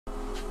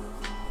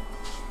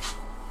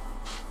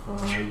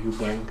You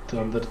banked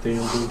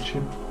Undertale, don't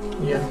you?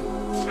 Yeah.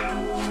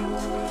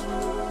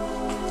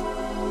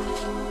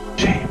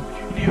 Shame,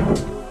 you knew.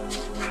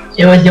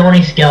 It was the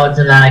only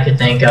skeleton that I could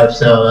think of,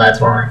 so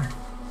that's why.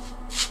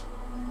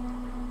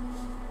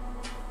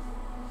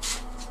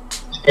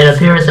 It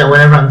appears that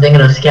whenever I'm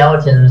thinking of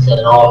skeletons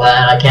and all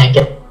that, I can't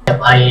get.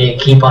 I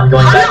keep on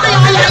going back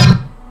down again.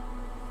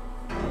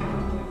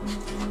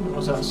 What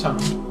was that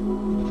sound?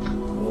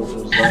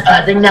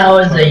 I think that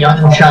was a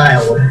young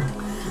child.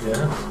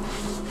 Yeah.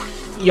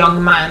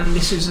 Young man,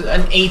 this is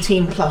an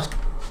 18+.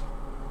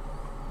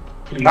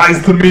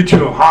 Nice to meet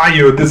you. How are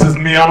you? This is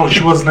me, Arnold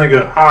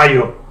Schwarzenegger. How are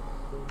you?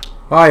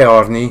 Hi,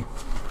 Arnie.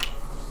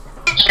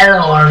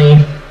 Hello, Arnie.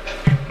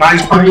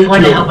 Nice to Are meet you you.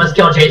 going to help us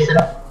kill Jason?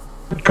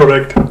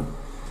 Correct.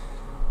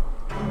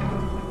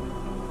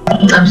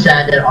 I'm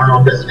sad that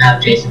Arnold doesn't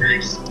have Jason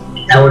X.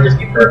 That would just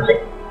be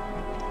perfect.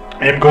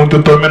 I am going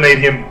to terminate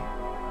him.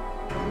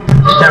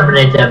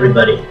 Terminate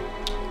everybody.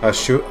 I'm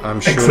sure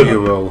Excellent.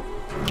 you will.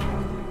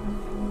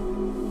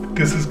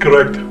 This is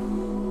correct.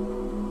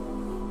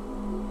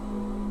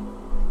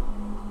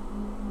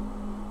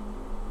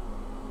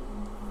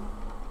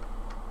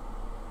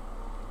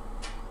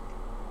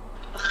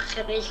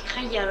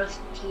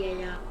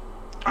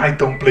 I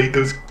don't play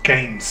those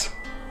games.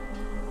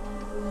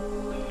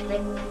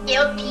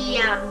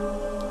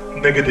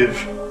 Negative.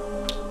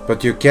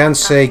 But you can't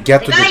say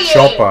get to the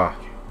chopper,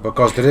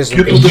 because there isn't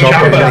Get to a the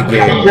chopper in the chopper.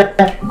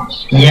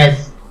 game.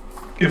 Yes.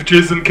 If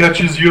Jason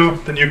catches you,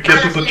 then you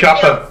get to the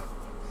chopper.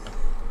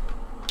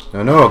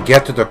 No,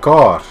 get to the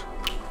car.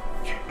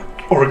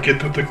 Or get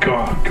to the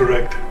car,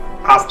 correct.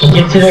 Ask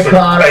Get to the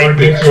car or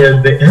get to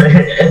the...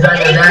 Is that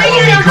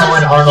what we call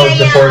it, Arnold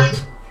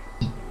support?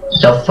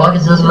 The fuck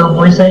is this little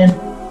boy saying?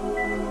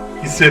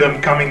 He said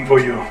I'm coming for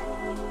you.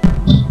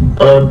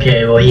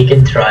 Okay, well he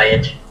can try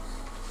it.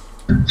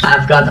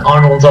 I've got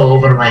Arnolds all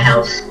over my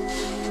house.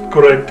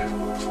 Correct.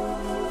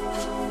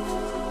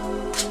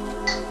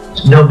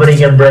 Nobody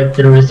can break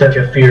through with such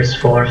a fierce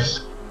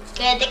force.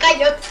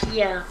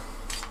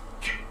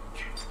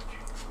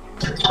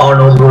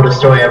 Arnold will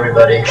destroy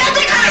everybody.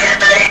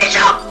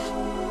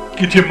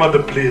 Get your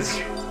mother, please.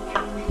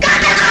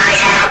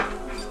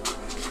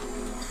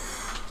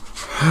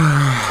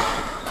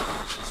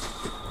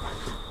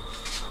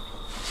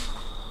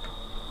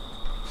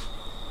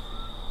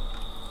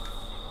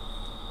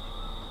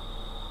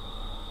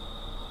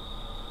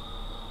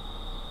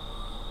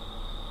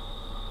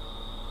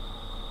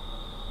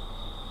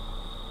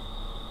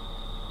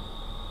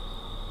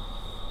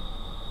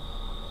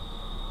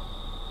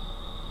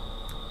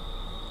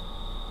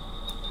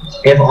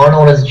 If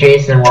Arnold is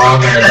Jason, we're all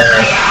gonna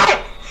die.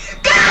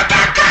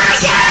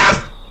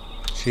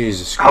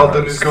 Jesus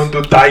Alden is Christ.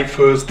 going to die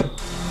first.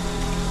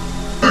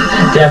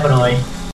 Definitely.